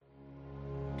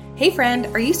Hey friend,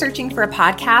 are you searching for a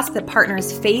podcast that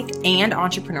partners faith and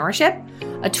entrepreneurship?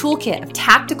 A toolkit of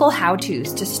tactical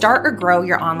how-tos to start or grow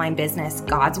your online business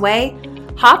God's way?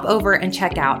 Hop over and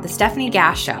check out The Stephanie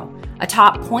Gass Show, a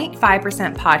top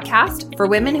 0.5% podcast for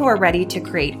women who are ready to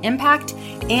create impact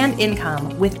and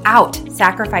income without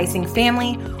sacrificing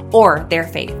family or their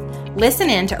faith. Listen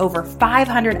in to over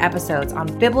 500 episodes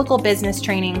on biblical business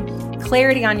training,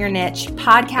 clarity on your niche,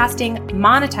 podcasting,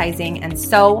 monetizing, and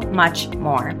so much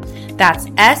more. That's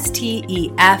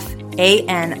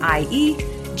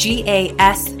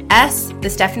STEFANIEGASS, The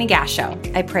Stephanie Gass Show.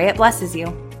 I pray it blesses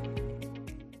you.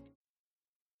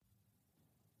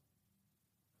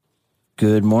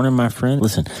 Good morning, my friend.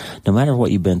 Listen, no matter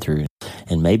what you've been through,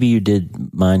 and maybe you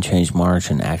did Mind Change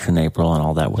March and Action April and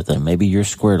all that with them. Maybe you're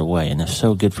squared away, and if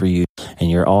so, good for you,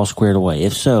 and you're all squared away.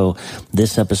 If so,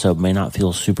 this episode may not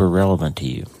feel super relevant to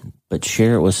you, but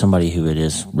share it with somebody who it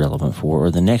is relevant for,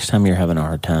 or the next time you're having a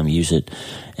hard time, use it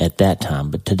at that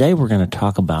time. But today we're going to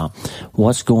talk about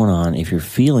what's going on if you're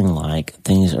feeling like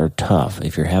things are tough,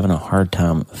 if you're having a hard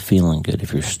time feeling good,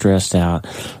 if you're stressed out,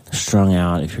 strung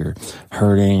out, if you're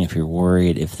hurting, if you're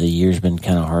worried, if the year's been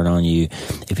kind of hard on you,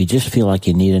 if you just feel like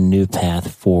you need a new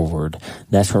path forward.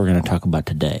 That's what we're going to talk about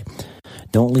today.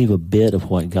 Don't leave a bit of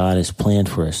what God has planned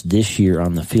for us this year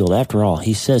on the field. After all,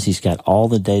 He says He's got all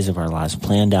the days of our lives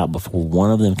planned out before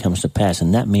one of them comes to pass.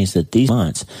 And that means that these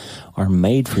months are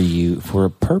made for you for a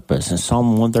purpose. And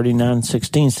Psalm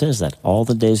 139:16 says that all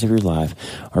the days of your life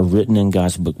are written in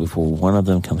God's book before one of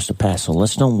them comes to pass. So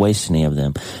let's don't waste any of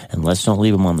them, and let's don't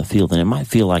leave them on the field. And it might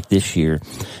feel like this year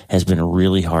has been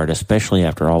really hard, especially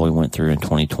after all we went through in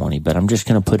 2020. But I'm just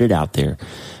going to put it out there.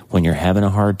 When you're having a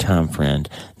hard time, friend,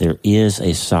 there is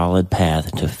a solid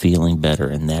path to feeling better,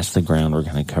 and that's the ground we're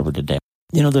going to cover today.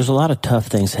 You know, there's a lot of tough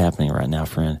things happening right now,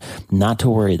 friend. Not to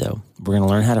worry, though. We're going to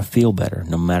learn how to feel better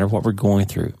no matter what we're going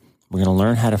through. We're going to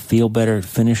learn how to feel better,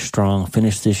 finish strong,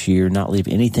 finish this year, not leave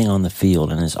anything on the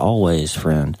field. And as always,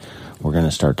 friend, we're going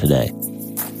to start today.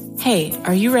 Hey,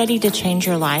 are you ready to change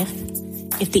your life?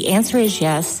 If the answer is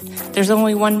yes, there's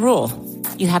only one rule.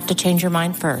 You have to change your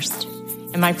mind first.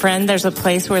 And my friend, there's a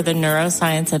place where the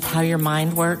neuroscience of how your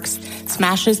mind works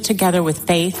smashes together with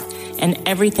faith and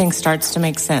everything starts to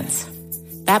make sense.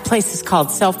 That place is called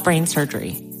self-brain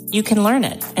surgery. You can learn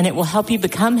it, and it will help you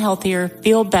become healthier,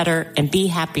 feel better, and be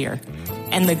happier.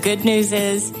 And the good news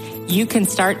is you can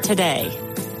start today.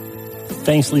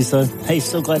 Thanks, Lisa. Hey,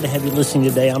 so glad to have you listening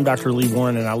today. I'm Dr. Lee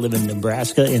Warren, and I live in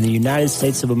Nebraska in the United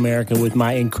States of America with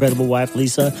my incredible wife,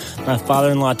 Lisa, my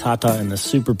father-in-law, Tata, and the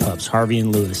super pups, Harvey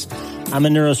and Lewis. I'm a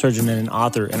neurosurgeon and an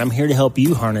author, and I'm here to help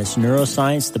you harness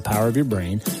neuroscience, the power of your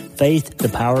brain, faith, the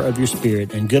power of your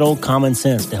spirit, and good old common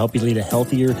sense to help you lead a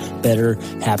healthier, better,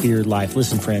 happier life.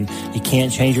 Listen, friend, you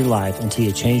can't change your life until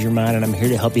you change your mind, and I'm here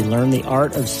to help you learn the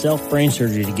art of self-brain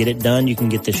surgery. To get it done, you can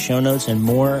get the show notes and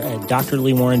more at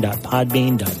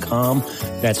drleewarren.podbean.com.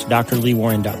 That's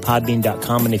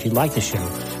drleewarren.podbean.com, and if you like the show,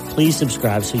 please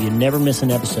subscribe so you never miss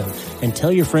an episode, and tell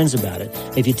your friends about it.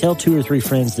 If you tell 2 or 3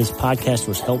 friends this podcast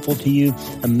was helpful to you,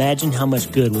 imagine how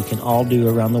much good we can all do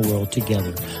around the world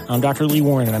together. I'm Dr. Lee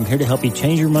Warren, and I'm here to help you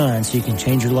change your mind so you can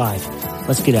change your life.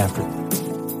 Let's get after it.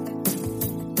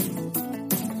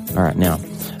 All right, now,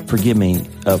 forgive me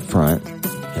up front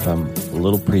if I'm a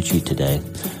little preachy today.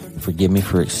 Forgive me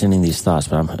for extending these thoughts,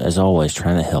 but I'm, as always,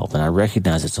 trying to help. And I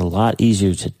recognize it's a lot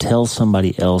easier to tell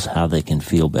somebody else how they can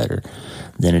feel better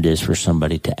than it is for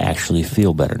somebody to actually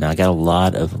feel better. Now, I got a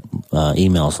lot of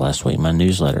emails last week, my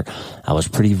newsletter. I was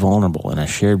pretty vulnerable, and I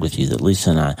shared with you that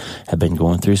Lisa and I have been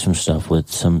going through some stuff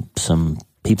with some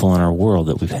people in our world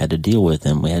that we've had to deal with,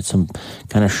 and we had some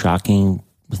kind of shocking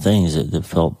things that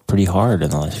felt pretty hard in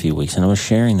the last few weeks, and I was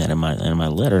sharing that in my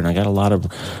letter, and I got a lot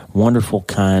of wonderful,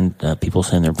 kind people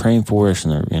saying they're praying for us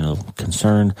and they're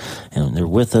concerned and they're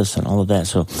with us and all of that.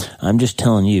 So I'm just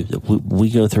telling you that we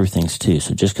go through things too.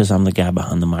 So just because I'm the guy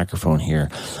behind the microphone here,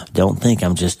 don't think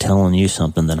I'm just telling you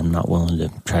something that I'm not willing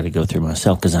to try to go through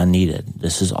myself, because I need it.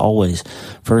 This is always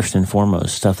first and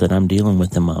foremost stuff that I'm dealing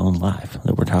with in my own life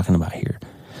that we're talking about here.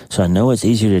 So I know it's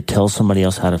easier to tell somebody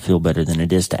else how to feel better than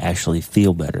it is to actually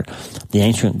feel better. The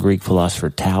ancient Greek philosopher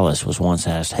Thales was once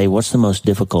asked, hey, what's the most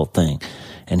difficult thing?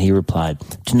 And he replied,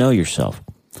 to know yourself.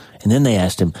 And then they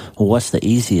asked him, well, what's the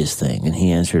easiest thing? And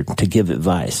he answered, to give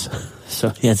advice.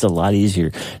 So it's a lot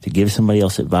easier to give somebody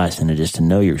else advice than it is to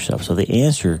know yourself. So the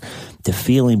answer to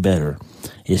feeling better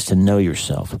is to know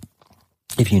yourself.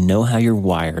 If you know how you're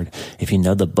wired, if you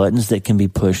know the buttons that can be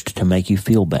pushed to make you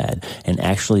feel bad, and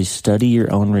actually study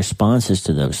your own responses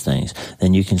to those things,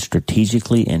 then you can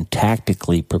strategically and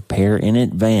tactically prepare in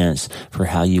advance for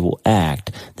how you will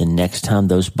act the next time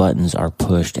those buttons are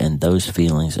pushed and those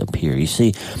feelings appear. You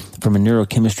see, from a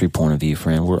neurochemistry point of view,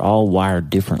 friend, we're all wired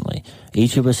differently.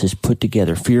 Each of us is put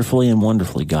together fearfully and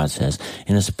wonderfully, God says,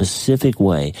 in a specific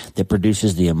way that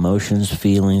produces the emotions,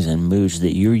 feelings, and moods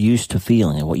that you're used to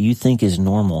feeling. And what you think is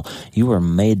normal, you are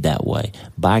made that way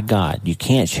by God. You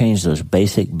can't change those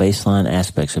baseline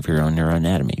aspects of your own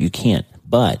neuroanatomy. You can't.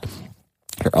 But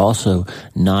you're also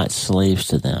not slaves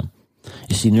to them.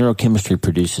 You see, neurochemistry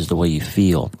produces the way you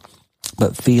feel,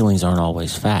 but feelings aren't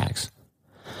always facts.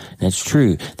 And it's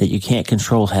true that you can't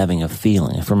control having a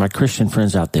feeling. And for my Christian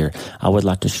friends out there, I would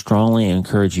like to strongly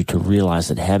encourage you to realize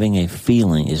that having a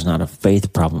feeling is not a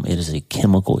faith problem. It is a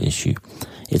chemical issue.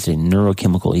 It's a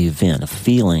neurochemical event. A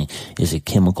feeling is a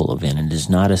chemical event. It is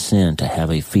not a sin to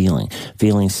have a feeling.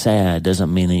 Feeling sad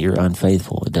doesn't mean that you're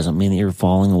unfaithful. It doesn't mean that you're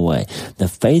falling away. The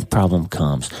faith problem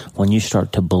comes when you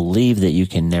start to believe that you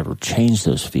can never change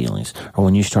those feelings, or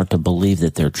when you start to believe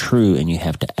that they're true and you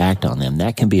have to act on them.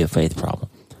 That can be a faith problem.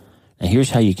 Now,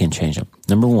 here's how you can change them.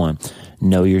 Number one,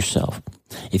 know yourself.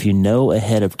 If you know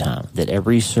ahead of time that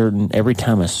every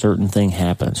time a certain thing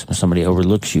happens, somebody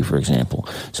overlooks you, for example,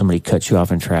 somebody cuts you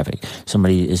off in traffic,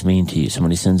 somebody is mean to you,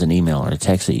 somebody sends an email or a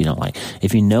text that you don't like.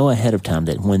 If you know ahead of time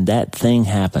that when that thing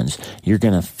happens, you're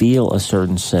going to feel a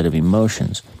certain set of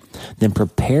emotions, then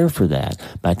prepare for that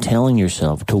by telling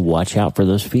yourself to watch out for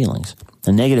those feelings.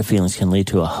 The negative feelings can lead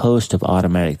to a host of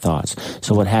automatic thoughts.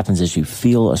 So what happens is you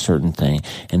feel a certain thing,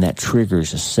 and that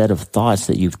triggers a set of thoughts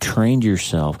that you've trained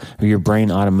yourself, or your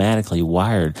brain automatically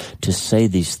wired to say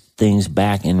these things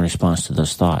back in response to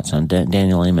those thoughts. And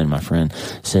Daniel Amen, my friend,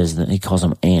 says that he calls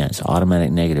them ants,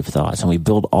 automatic negative thoughts. And we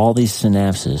build all these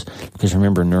synapses because,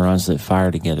 remember, neurons that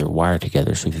fire together wire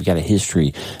together. So if you've got a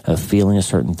history of feeling a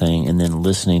certain thing and then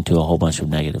listening to a whole bunch of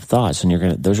negative thoughts,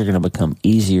 and those are going to become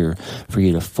easier for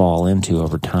you to fall into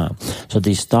over time. So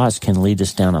these thoughts can lead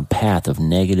us down a path of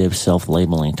negative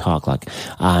self-labeling talk like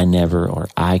I never, or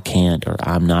I can't, or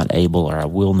I'm not able, or I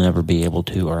will never be able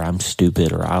to, or I'm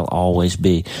stupid, or I'll always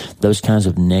be. Those kinds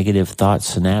of negative thought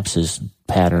synapses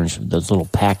patterns, those little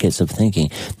packets of thinking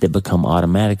that become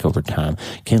automatic over time,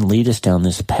 can lead us down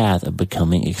this path of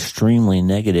becoming extremely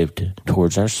negative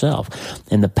towards ourselves.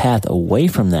 And the path away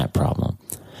from that problem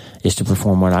is to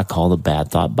perform what I call the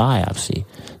bad thought biopsy.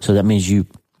 So that means you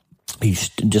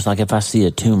just like if I see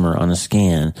a tumor on a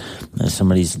scan of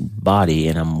somebody's body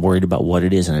and I'm worried about what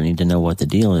it is and I need to know what the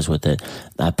deal is with it,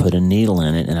 I put a needle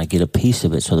in it and I get a piece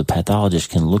of it so the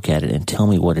pathologist can look at it and tell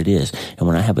me what it is. And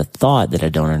when I have a thought that I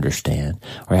don't understand,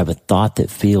 or I have a thought that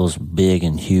feels big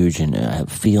and huge and a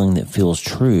feeling that feels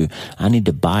true, I need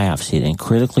to biopsy it and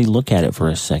critically look at it for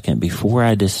a second before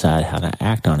I decide how to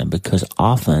act on it. Because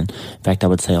often, in fact, I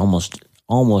would say almost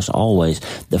always,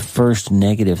 the first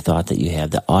negative thought that you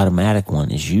have, the automatic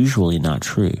one, is usually not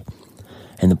true.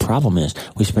 And the problem is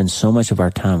we spend so much of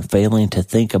our time failing to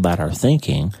think about our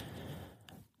thinking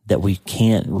that we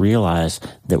can't realize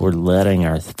that we're letting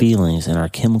our feelings and our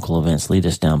chemical events lead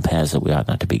us down paths that we ought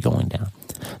not to be going down.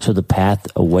 So the path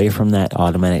away from that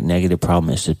automatic negative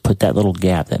problem is to put that little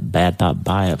gap, that bad thought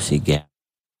biopsy gap.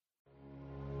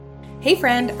 Hey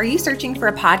friend, are you searching for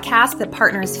a podcast that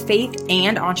partners faith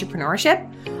and entrepreneurship?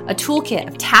 A toolkit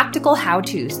of tactical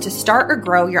how-tos to start or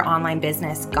grow your online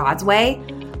business God's way?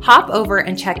 Hop over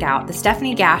and check out The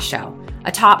Stephanie Gass Show,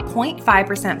 a top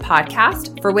 0.5%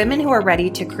 podcast for women who are ready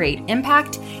to create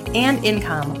impact and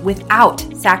income without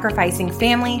sacrificing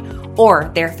family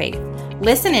or their faith.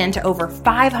 Listen in to over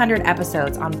 500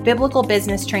 episodes on biblical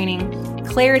business training,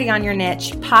 clarity on your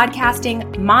niche,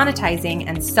 podcasting, monetizing,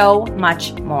 and so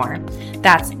much more.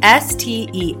 That's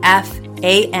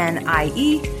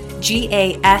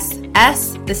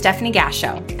STEFANIEGASS, The Stephanie Gass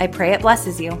Show. I pray it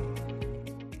blesses you.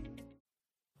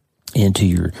 Into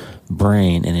your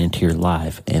brain and into your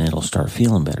life, and it'll start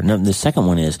feeling better. Now, the second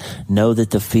one is know that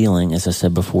the feeling, as I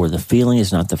said before, the feeling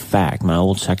is not the fact. My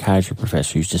old psychiatry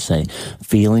professor used to say,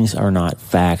 feelings are not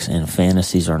facts and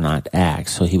fantasies are not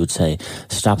acts. So he would say,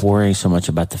 stop worrying so much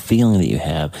about the feeling that you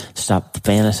have. Stop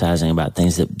fantasizing about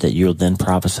things that you'll then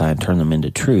prophesy and turn them into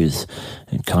truth,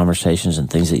 and conversations and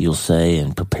things that you'll say,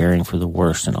 and preparing for the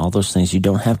worst and all those things. You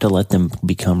don't have to let them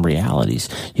become realities.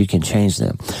 You can change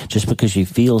them. Just because you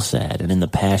feel sad, and in the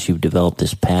past you've developed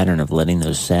this pattern of letting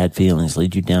those sad feelings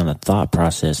lead you down a thought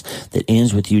process that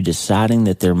ends with you deciding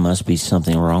that there must be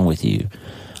something wrong with you,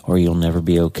 or you'll never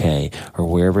be okay, or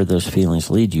wherever those feelings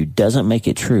lead you, doesn't make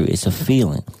it true. It's a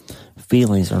feeling.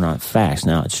 feelings are not facts.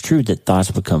 Now, it's true that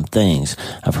thoughts become things.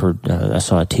 I've heard, I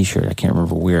saw a t-shirt, I can't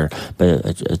remember where,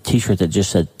 but a t-shirt that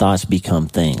just said thoughts become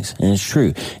things. And it's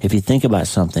true. If you think about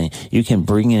something, you can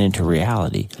bring it into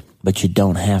reality, but you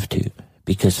don't have to,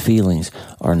 because feelings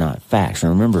are not facts. And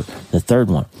remember, the third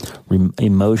one,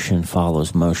 emotion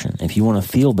follows motion. If you want to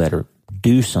feel better,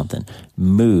 do something,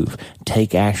 move,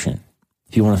 take action.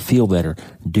 If you want to feel better,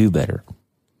 do better.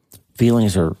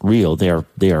 Feelings are real.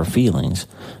 They are feelings,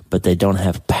 but they don't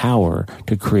have power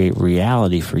to create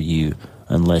reality for you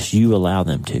unless you allow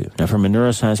them to. Now, from a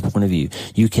neuroscience point of view,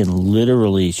 you can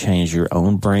literally change your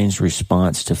own brain's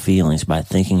response to feelings by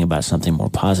thinking about something more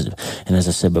positive. And as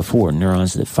I said before,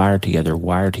 neurons that fire together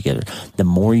wire together. The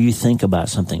more you think about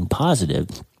something positive,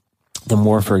 the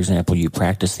more, for example, you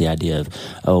practice the idea of,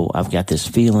 oh, I've got this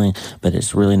feeling, but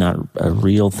it's really not a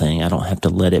real thing. I don't have to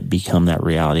let it become that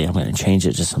reality. I'm going to change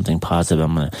it to something positive.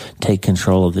 I'm going to take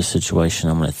control of this situation.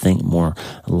 I'm going to think more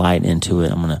light into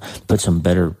it. I'm going to put some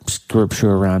better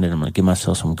scripture around it. I'm going to give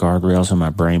myself some guardrails in my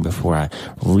brain before I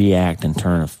react and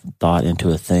turn a thought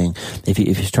into a thing. If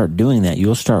you start doing that,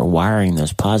 you'll start wiring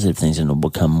those positive things, and it'll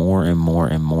become more and more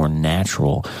and more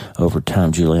natural over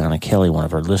time. Juliana Kelly, one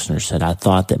of our listeners, said, I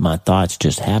thought that my thoughts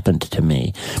just happened to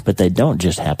me, but they don't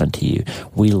just happen to you.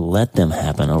 We let them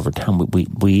happen over time.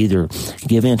 We either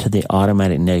give in to the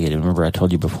automatic negative. Remember, I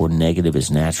told you before, negative is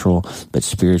natural, but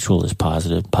spiritual is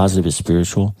positive. Positive is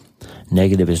spiritual.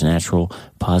 Negative is natural,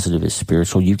 positive is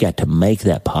spiritual. You've got to make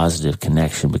that positive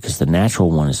connection, because the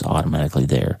natural one is automatically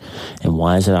there. And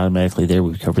why is it automatically there?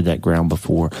 We've covered that ground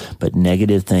before. But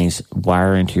negative things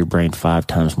wire into your brain 5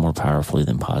 times more powerfully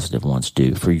than positive ones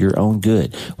do, for your own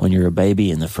good. When you're a baby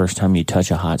and the first time you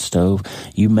touch a hot stove,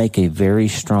 you make a very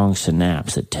strong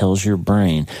synapse that tells your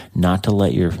brain not to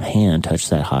let your hand touch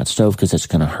that hot stove because it's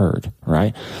going to hurt,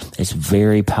 right? It's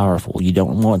very powerful. You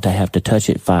don't want to have to touch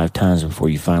it 5 times before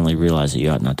you finally realize that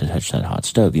you ought not to touch that hot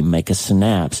stove. You make a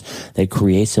synapse that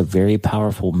creates a very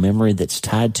powerful memory that's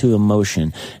tied to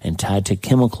emotion and tied to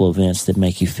chemical events that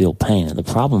make you feel pain. And the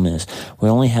problem is we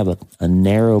only have a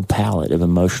narrow palette of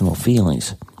emotional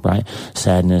feelings, right?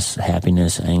 Sadness,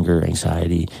 happiness, anger,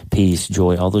 anxiety, peace,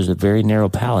 joy, all those are a very narrow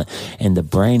palette. And the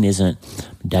brain isn't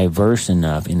diverse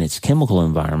enough in its chemical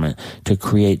environment to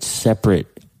create separate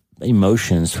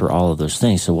emotions for all of those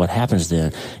things. So what happens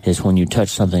then is when you touch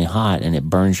something hot and it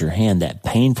burns your hand, that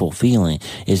painful feeling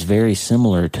is very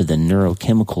similar to the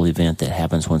neurochemical event that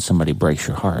happens when somebody breaks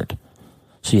your heart.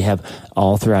 So you have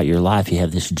all throughout your life, you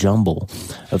have this jumble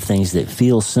of things that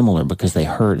feel similar because they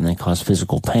hurt and they cause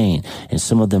physical pain. And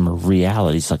some of them are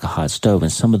realities like a hot stove,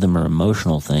 and some of them are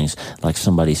emotional things like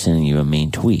somebody sending you a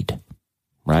mean tweet.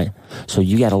 Right? So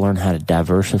you got to learn how to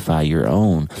diversify your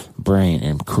own brain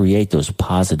and create those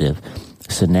positive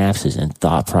synapses and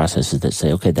thought processes that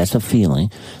say, okay, that's a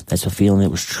feeling. That's a feeling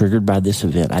that was triggered by this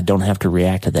event. I don't have to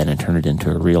react to that and turn it into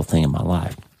a real thing in my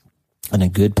life. And a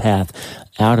good path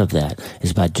out of that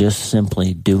is by just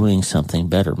simply doing something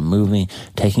better, moving,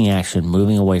 taking action,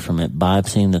 moving away from it,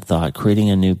 bypassing the thought, creating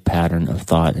a new pattern of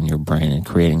thought in your brain and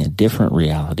creating a different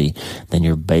reality than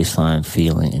your baseline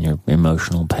feeling and your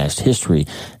emotional past history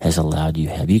has allowed you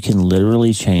to have. You can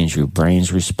literally change your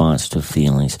brain's response to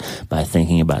feelings by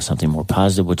thinking about something more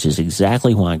positive, which is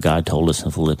exactly why God told us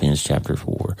in Philippians chapter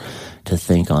 4 to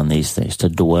think on these things, to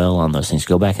dwell on those things.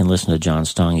 Go back and listen to John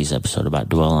Stange's episode about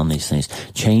dwell on these things.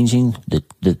 Changing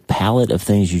the palette of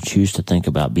things you choose to think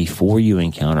about before you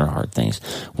encounter hard things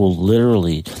will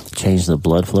literally change the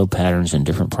blood flow patterns in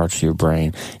different parts of your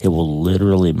brain. It will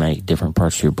literally make different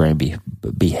parts of your brain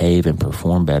behave and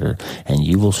perform better, and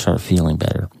you will start feeling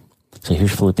better. So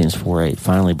here's Philippians 4:8.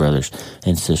 Finally, brothers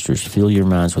and sisters, fill your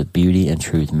minds with beauty and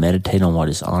truth. Meditate on what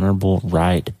is honorable,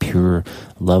 right, pure,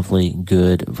 lovely,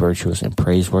 good, virtuous, and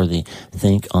praiseworthy.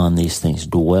 Think on these things.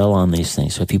 Dwell on these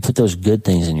things. So if you put those good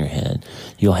things in your head,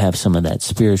 you'll have some of that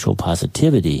spiritual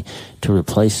positivity to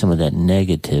replace some of that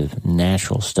negative,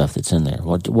 natural stuff that's in there.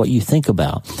 What you think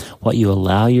about, what you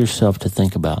allow yourself to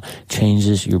think about,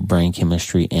 changes your brain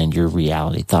chemistry and your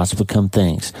reality. Thoughts become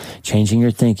things. Changing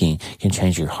your thinking can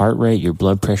change your heart rate, your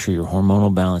blood pressure, your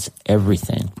hormonal balance,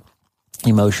 everything.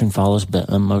 Emotion follows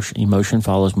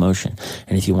motion.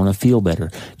 And if you want to feel better,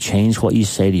 change what you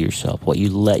say to yourself, what you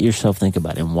let yourself think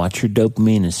about, and watch your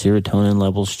dopamine and serotonin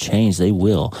levels change. They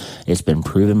will. It's been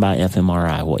proven by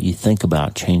fMRI. What you think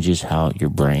about changes how your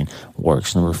brain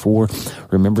works. Number 4,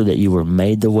 remember that you were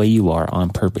made the way you are on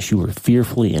purpose. You were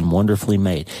fearfully and wonderfully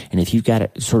made. And if you've got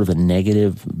a sort of a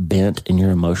negative bent in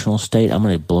your emotional state, I'm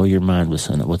going to blow your mind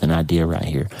with an idea right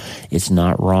here. It's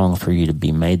not wrong for you to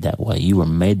be made that way. You were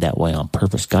made that way on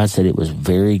purpose. God said it was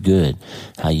very good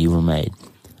how you were made.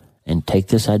 And take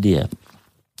this idea.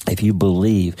 if you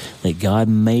believe that God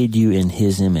made you in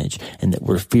his image and that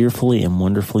we're fearfully and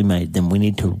wonderfully made, then we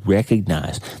need to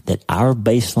recognize that our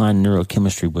baseline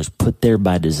neurochemistry was put there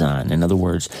by design. In other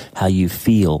words, how you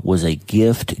feel was a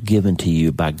gift given to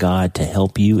you by God to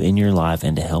help you in your life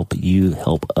and to help you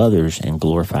help others and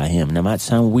glorify him. And it might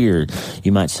sound weird.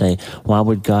 You might say, why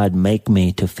would God make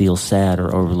me to feel sad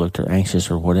or overlooked or anxious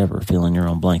or whatever, fill in your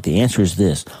own blank? The answer is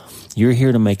this. You're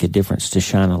here to make a difference, to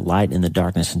shine a light in the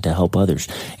darkness and to help others.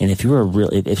 And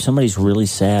if somebody's really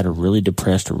sad or really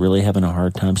depressed or really having a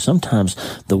hard time, sometimes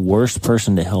the worst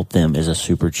person to help them is a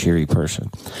super cheery person.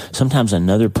 Sometimes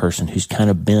another person who's kind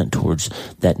of bent towards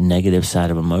that negative side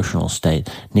of emotional state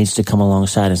needs to come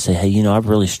alongside and say, hey, I've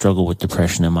really struggled with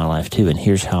depression in my life too, and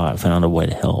here's how I found a way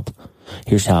to help.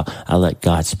 Here's how I let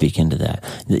God speak into that.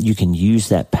 That you can use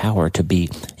that power to be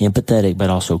empathetic, but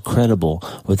also credible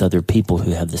with other people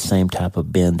who have the same type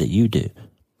of bend that you do.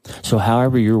 So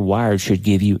however you're wired should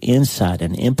give you insight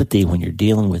and empathy when you're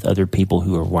dealing with other people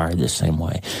who are wired the same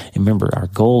way. And remember, our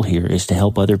goal here is to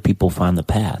help other people find the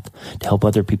path, to help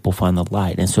other people find the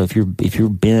light. And so if you're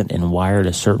bent and wired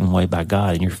a certain way by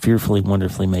God and you're fearfully,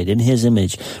 wonderfully made in his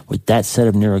image with that set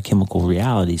of neurochemical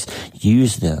realities,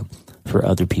 use them for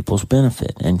other people's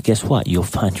benefit. And guess what? You'll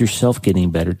find yourself getting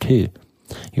better too.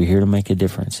 You're here to make a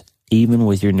difference, even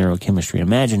with your neurochemistry.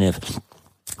 Imagine if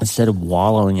instead of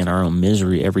wallowing in our own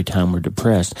misery every time we're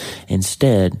depressed,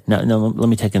 let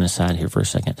me take an aside here for a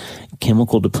second.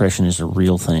 Chemical depression is a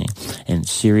real thing, and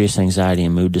serious anxiety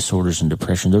and mood disorders and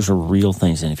depression, those are real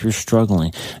things. And if you're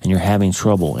struggling and you're having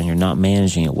trouble and you're not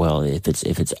managing it well, if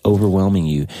it's overwhelming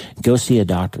you, go see a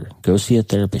doctor, go see a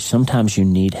therapist. Sometimes you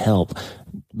need help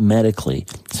medically.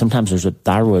 Sometimes there's a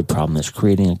thyroid problem that's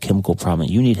creating a chemical problem.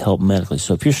 You need help medically.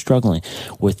 So if you're struggling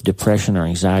with depression or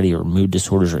anxiety or mood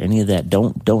disorders or any of that,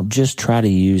 don't just try to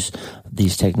use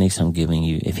these techniques I'm giving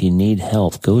you. If you need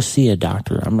help, go see a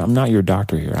doctor. I'm not your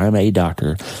doctor here. I'm a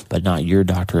doctor, but not your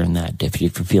doctor in that. If you're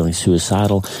feeling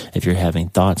suicidal, if you're having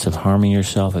thoughts of harming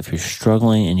yourself, if you're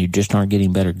struggling and you just aren't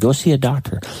getting better, go see a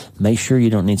doctor. Make sure you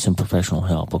don't need some professional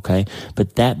help, okay?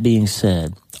 But that being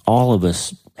said, all of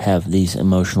us have these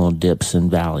emotional dips and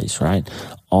valleys, right?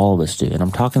 All of us do. And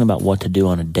I'm talking about what to do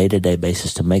on a day-to-day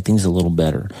basis to make things a little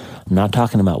better. I'm not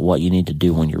talking about what you need to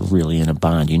do when you're really in a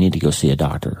bind. You need to go see a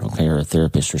doctor, okay, or a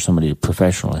therapist or somebody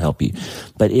professional to help you.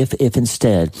 But if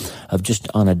instead of just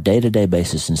on a day-to-day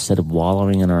basis, instead of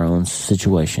wallowing in our own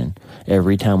situation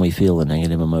every time we feel a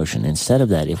negative emotion, instead of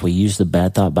that, if we use the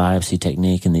bad thought biopsy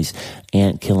technique and these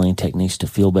ant-killing techniques to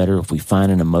feel better, if we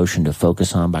find an emotion to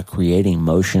focus on by creating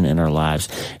motion in our lives,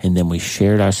 and then we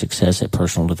shared our success at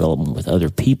personal development with other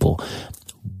people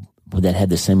that had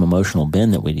the same emotional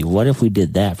bend that we do. What if we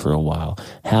did that for a while?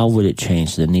 How would it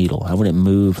change the needle? How would it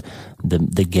move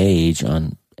the gauge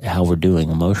on how we're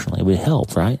doing emotionally? It would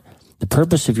help, right? The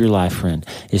purpose of your life, friend,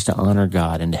 is to honor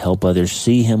God and to help others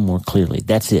see him more clearly.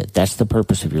 That's it. That's the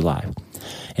purpose of your life.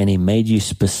 And he made you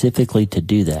specifically to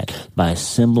do that by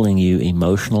assembling you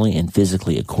emotionally and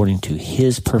physically according to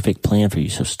his perfect plan for you.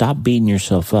 So stop beating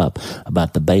yourself up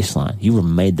about the baseline. You were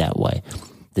made that way.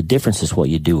 The difference is what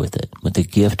you do with it, with the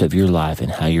gift of your life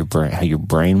and how your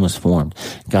brain was formed.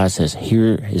 God says,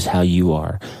 here is how you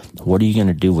are. What are you going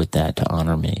to do with that to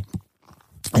honor me?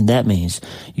 And that means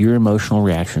your emotional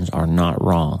reactions are not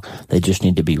wrong. They just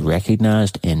need to be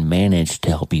recognized and managed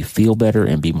to help you feel better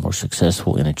and be more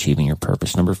successful in achieving your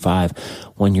purpose. Number 5,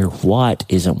 when your what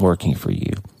isn't working for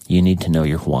you, you need to know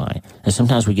your why. And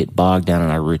sometimes we get bogged down in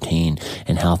our routine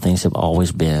and how things have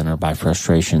always been, or by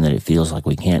frustration that it feels like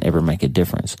we can't ever make a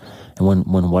difference. And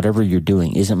when whatever you're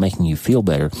doing isn't making you feel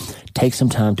better, take some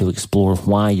time to explore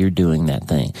why you're doing that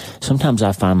thing. Sometimes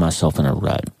I find myself in a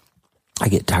rut. I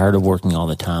get tired of working all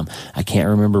the time. I can't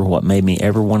remember what made me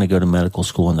ever want to go to medical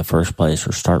school in the first place,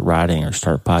 or start writing or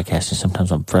start podcasting.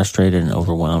 Sometimes I'm frustrated and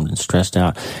overwhelmed and stressed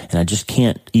out, and I just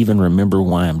can't even remember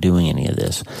why I'm doing any of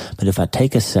this. But if I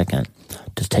take a second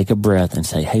to take a breath and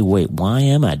say, hey, wait, why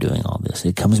am I doing all this?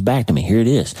 It comes back to me. Here it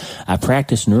is. I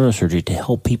practice neurosurgery to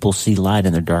help people see light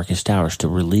in their darkest hours, to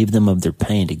relieve them of their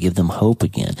pain, to give them hope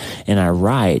again. And I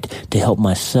write to help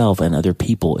myself and other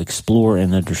people explore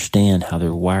and understand how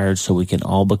they're wired so we can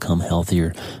all become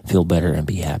healthier, feel better, and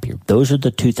be happier. Those are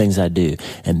the 2 things I do,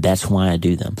 and that's why I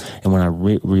do them. And when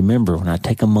I remember, when I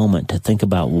take a moment to think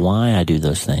about why I do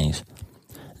those things,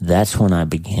 That's when I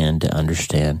began to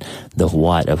understand the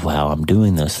what of how I'm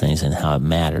doing those things and how it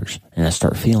matters. And I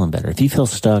start feeling better. If you feel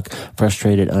stuck,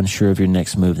 frustrated, unsure of your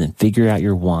next move, then figure out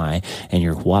your why, and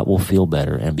your what will feel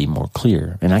better and be more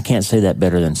clear. And I can't say that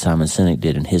better than Simon Sinek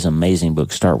did in his amazing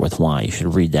book, Start With Why. You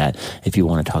should read that if you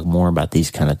want to talk more about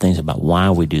these kind of things, about why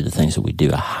we do the things that we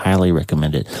do. I highly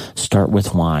recommend it. Start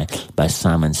With Why by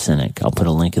Simon Sinek. I'll put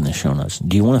a link in the show notes.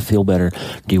 Do you want to feel better?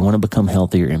 Do you want to become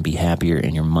healthier and be happier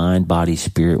in your mind, body,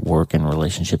 spirit, work, and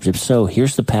relationships? If so,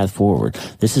 here's the path forward.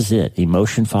 This is it.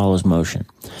 Emotion follows motion.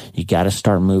 You got to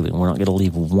start moving. We're not going to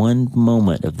leave one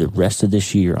moment of the rest of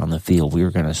this year on the field. We are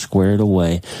going to square it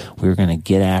away. We're going to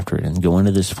get after it and go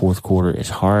into this fourth quarter as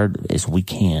hard as we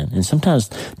can. And sometimes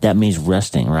that means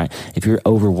resting, right? If you're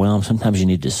overwhelmed, sometimes you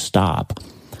need to stop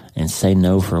and say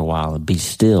no for a while and be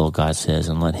still, God says,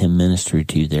 and let him minister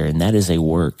to you there. And that is a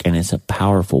work, and it's a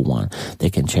powerful one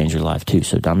that can change your life too.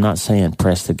 So I'm not saying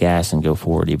press the gas and go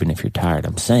forward even if you're tired.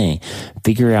 I'm saying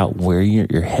figure out where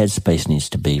your headspace needs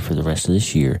to be for the rest of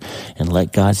this year and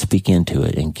let God speak into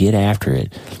it and get after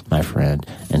it, my friend,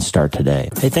 and start today.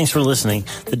 Hey, thanks for listening.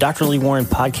 The Dr. Lee Warren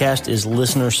podcast is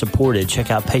listener supported.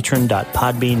 Check out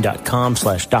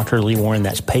patron.podbean.com/Dr. Lee Warren.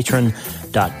 That's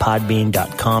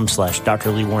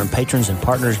patron.podbean.com/Dr. Lee Warren. Patrons and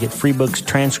partners get free books,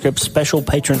 transcripts, special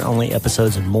patron-only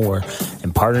episodes, and more.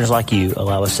 And partners like you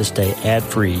allow us to stay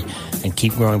ad-free and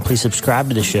keep growing. Please subscribe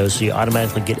to the show so you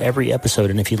automatically get every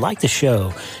episode. And if you like the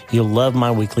show, you'll love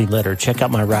my weekly letter. Check out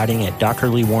my writing at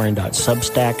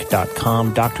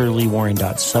drleewarren.substack.com,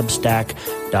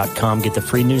 drleewarren.substack.com. Get the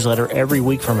free newsletter every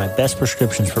week for my best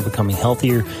prescriptions for becoming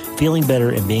healthier, feeling better,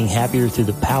 and being happier through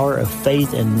the power of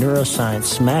faith and neuroscience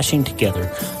smashing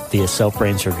together via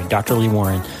self-brain surgery.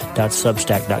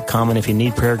 drleewarren.substack.com. And if you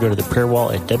need prayer, go to the prayer wall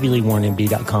at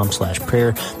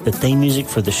wleewarrenmd.com/prayer. The theme music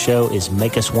for the show is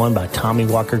Make Us One by Tommy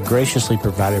Walker, graciously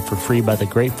provided for free by the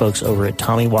great folks over at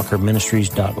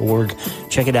TommyWalkerMinistries.org.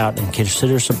 Check it out and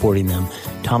consider supporting them.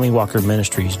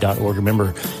 TommyWalkerMinistries.org.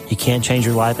 Remember, you can't change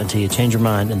your life until you change your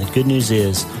mind. And the good news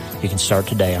is you can start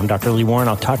today. I'm Dr. Lee Warren.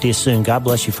 I'll talk to you soon. God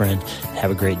bless you, friend.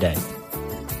 Have a great day.